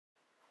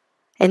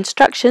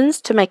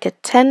Instructions to make a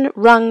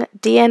 10-rung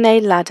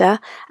DNA ladder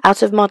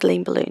out of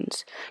modelling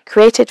balloons,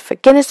 created for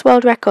Guinness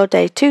World Record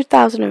Day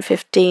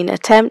 2015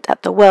 attempt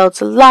at the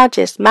world's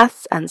largest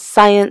maths and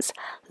science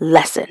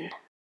lesson.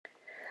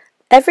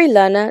 Every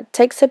learner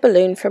takes a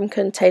balloon from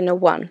container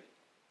 1.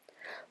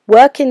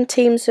 Work in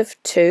teams of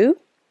 2.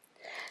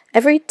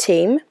 Every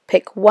team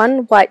pick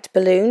one white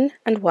balloon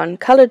and one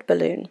coloured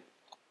balloon.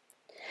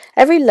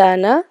 Every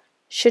learner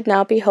should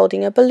now be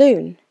holding a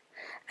balloon,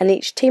 and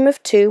each team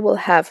of 2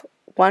 will have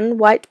one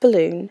white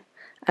balloon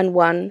and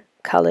one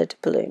coloured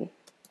balloon.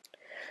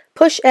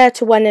 Push air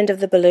to one end of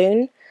the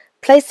balloon,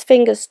 place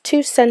fingers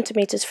 2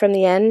 centimetres from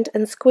the end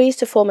and squeeze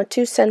to form a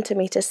 2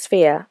 centimetre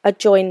sphere, a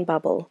join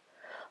bubble.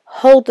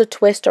 Hold the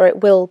twist or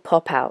it will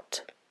pop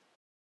out.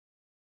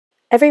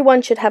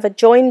 Everyone should have a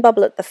join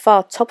bubble at the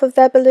far top of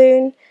their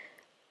balloon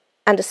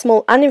and a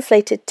small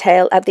uninflated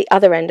tail at the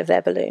other end of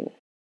their balloon.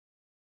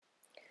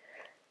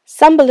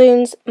 Some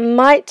balloons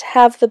might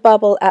have the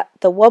bubble at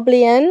the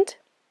wobbly end,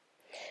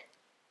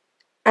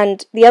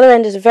 and the other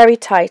end is very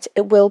tight,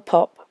 it will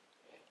pop.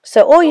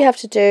 So all you have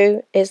to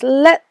do is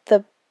let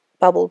the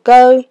bubble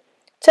go,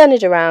 turn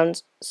it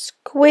around,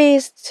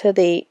 squeeze to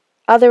the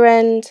other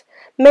end,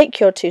 make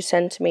your 2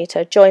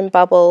 centimetre join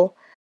bubble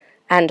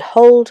and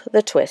hold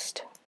the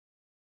twist.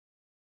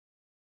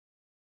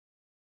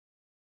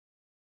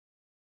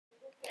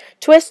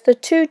 Twist the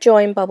 2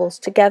 join bubbles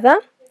together.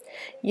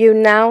 You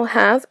now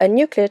have a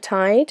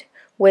nucleotide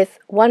with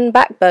one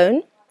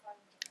backbone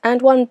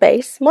and one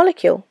base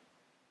molecule.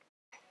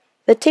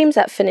 The teams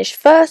that finish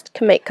first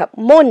can make up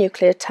more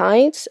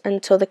nucleotides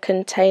until the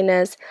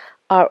containers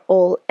are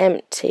all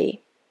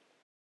empty.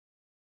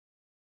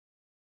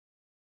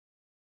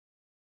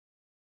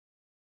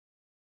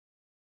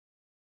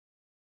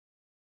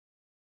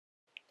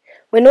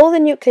 When all the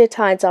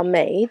nucleotides are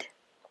made,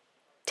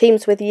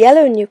 teams with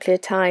yellow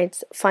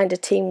nucleotides find a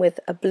team with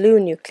a blue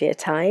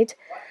nucleotide,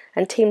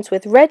 and teams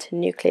with red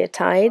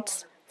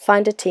nucleotides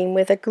find a team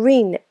with a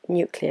green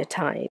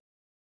nucleotide.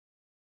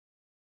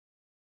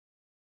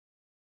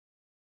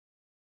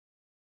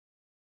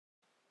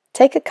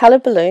 Take a colour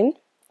balloon,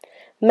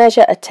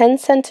 measure a 10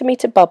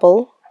 centimetre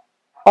bubble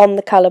on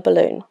the colour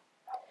balloon.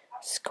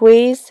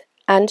 Squeeze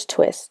and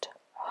twist.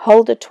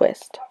 Hold the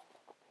twist.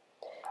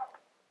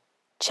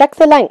 Check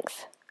the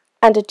length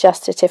and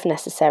adjust it if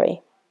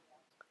necessary.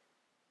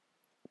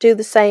 Do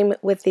the same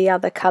with the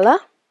other colour.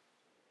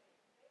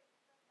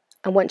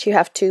 And once you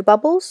have 2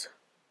 bubbles,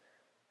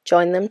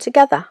 join them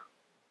together.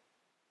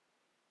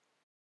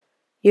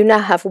 You now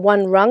have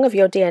 1 rung of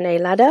your DNA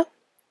ladder,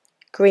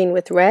 green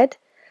with red,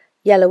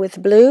 yellow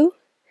with blue.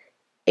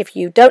 If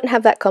you don't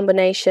have that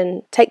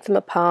combination, take them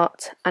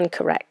apart and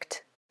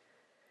correct.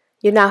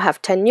 You now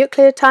have 10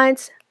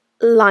 nucleotides,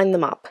 line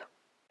them up.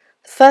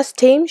 The first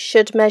team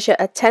should measure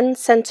a 10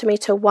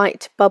 centimetre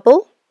white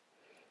bubble,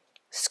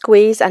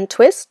 squeeze and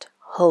twist,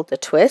 hold the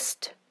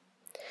twist.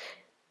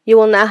 You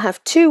will now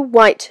have 2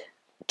 white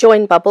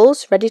join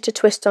bubbles ready to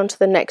twist onto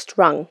the next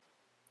rung.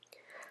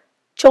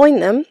 Join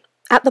them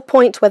at the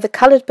point where the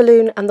coloured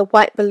balloon and the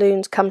white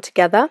balloons come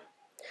together.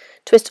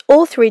 Twist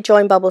all 3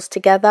 join bubbles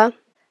together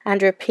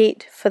and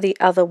repeat for the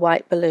other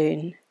white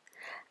balloon.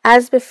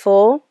 As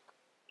before,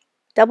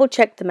 double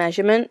check the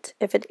measurement.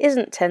 If it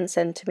isn't 10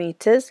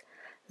 centimetres,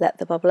 let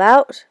the bubble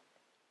out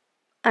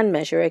and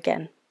measure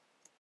again.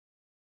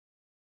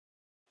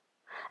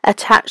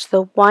 Attach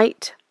the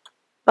white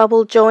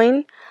bubble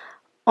join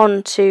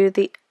onto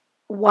the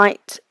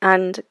white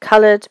and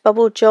coloured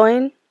bubble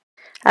join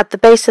at the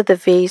base of the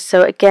V,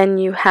 so again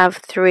you have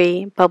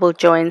 3 bubble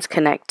joins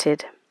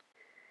connected.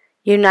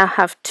 You now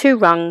have 2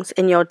 rungs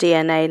in your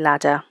DNA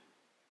ladder.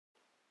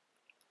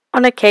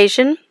 On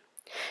occasion,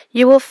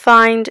 you will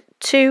find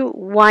 2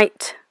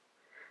 white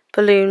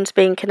balloons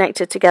being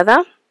connected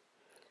together.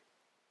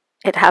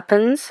 It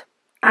happens,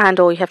 and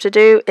all you have to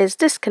do is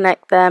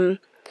disconnect them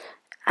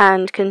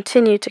and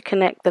continue to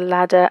connect the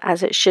ladder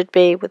as it should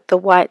be, with the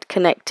white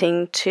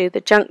connecting to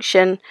the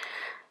junction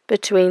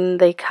between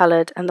the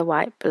coloured and the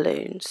white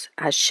balloons,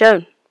 as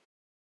shown.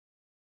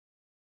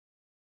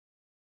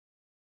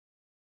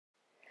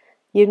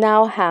 You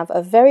now have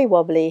a very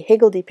wobbly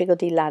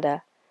higgledy-piggledy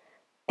ladder.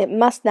 It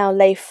must now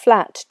lay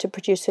flat to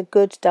produce a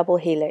good double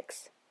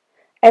helix.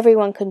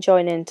 Everyone can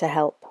join in to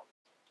help.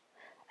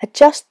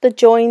 Adjust the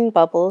join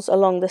bubbles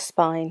along the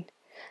spine.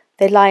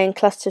 They lie in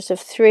clusters of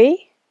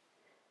 3.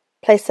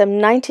 Place them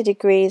 90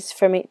 degrees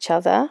from each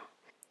other,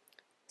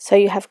 so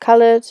you have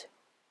coloured,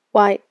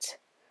 white,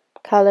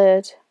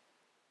 coloured,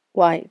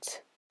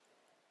 white.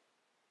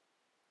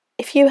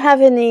 If you have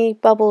any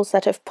bubbles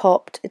that have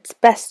popped, it's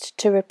best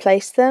to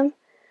replace them.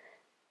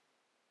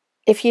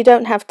 If you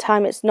don't have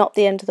time, it's not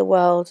the end of the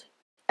world.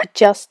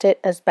 Adjust it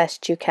as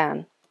best you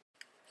can.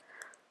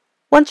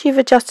 Once you've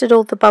adjusted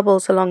all the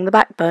bubbles along the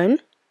backbone,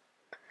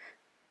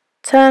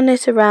 turn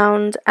it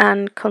around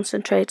and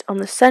concentrate on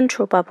the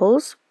central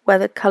bubbles where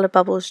the colour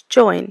bubbles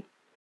join.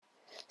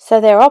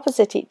 So they're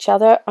opposite each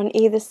other on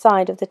either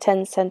side of the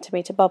 10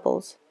 centimetre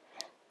bubbles.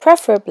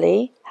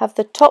 Preferably have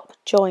the top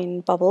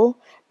join bubble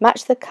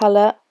Match the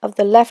colour of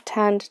the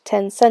left-hand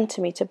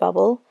 10cm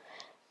bubble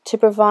to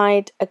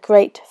provide a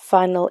great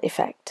final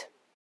effect.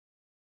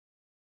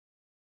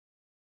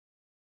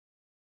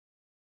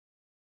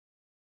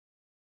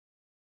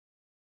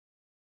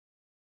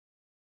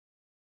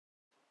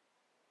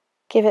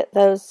 Give it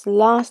those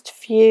last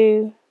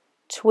few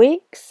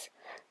tweaks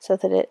so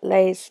that it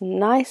lays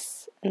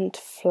nice and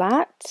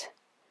flat,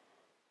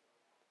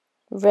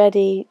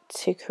 ready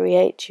to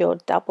create your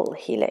double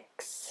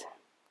helix.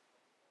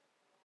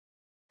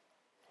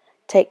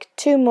 Take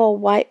 2 more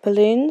white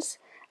balloons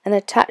and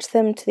attach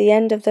them to the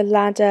end of the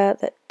ladder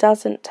that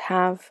doesn't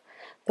have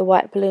the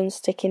white balloons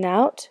sticking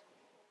out,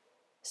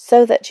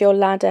 so that your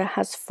ladder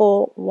has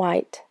 4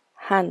 white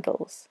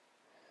handles.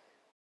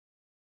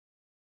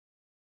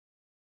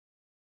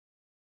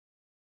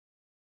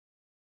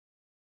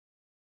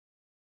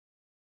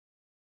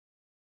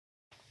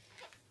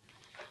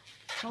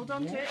 Hold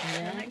on to it,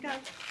 and let go.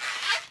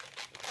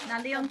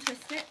 Now Leon,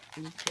 twist it.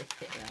 You twist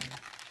it round.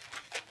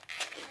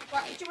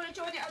 Right, do you want to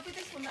join it up with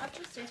this one that I've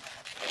twisted?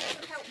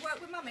 Help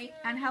work with Mummy?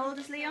 And how old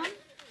is Leon?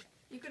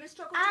 You're going to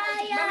struggle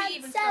to Mummy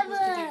even struggles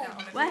to do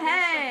that. Well,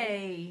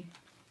 hey!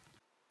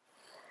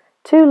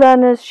 2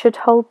 learners should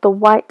hold the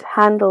white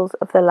handles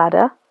of the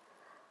ladder,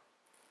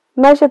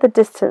 measure the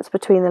distance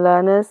between the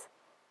learners,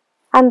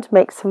 and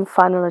make some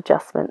final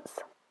adjustments.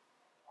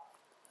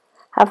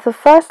 Have the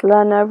first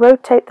learner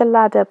rotate the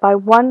ladder by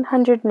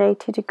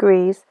 180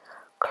 degrees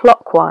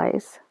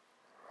clockwise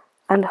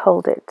and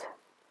hold it.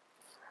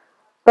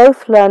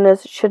 Both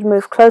learners should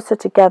move closer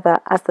together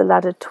as the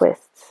ladder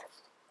twists.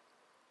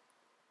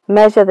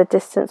 Measure the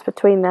distance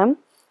between them.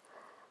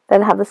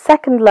 Then have the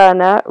second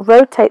learner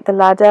rotate the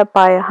ladder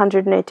by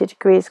 180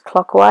 degrees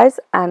clockwise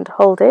and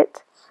hold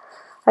it.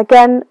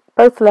 Again,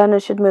 both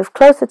learners should move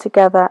closer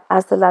together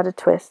as the ladder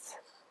twists.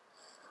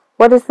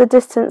 What is the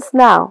distance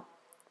now?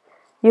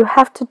 You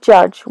have to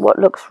judge what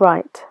looks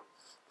right.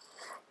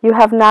 You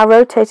have now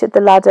rotated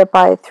the ladder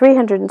by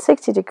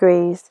 360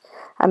 degrees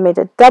and made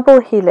a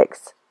double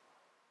helix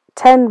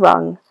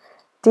 10-rung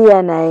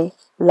DNA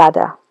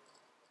ladder.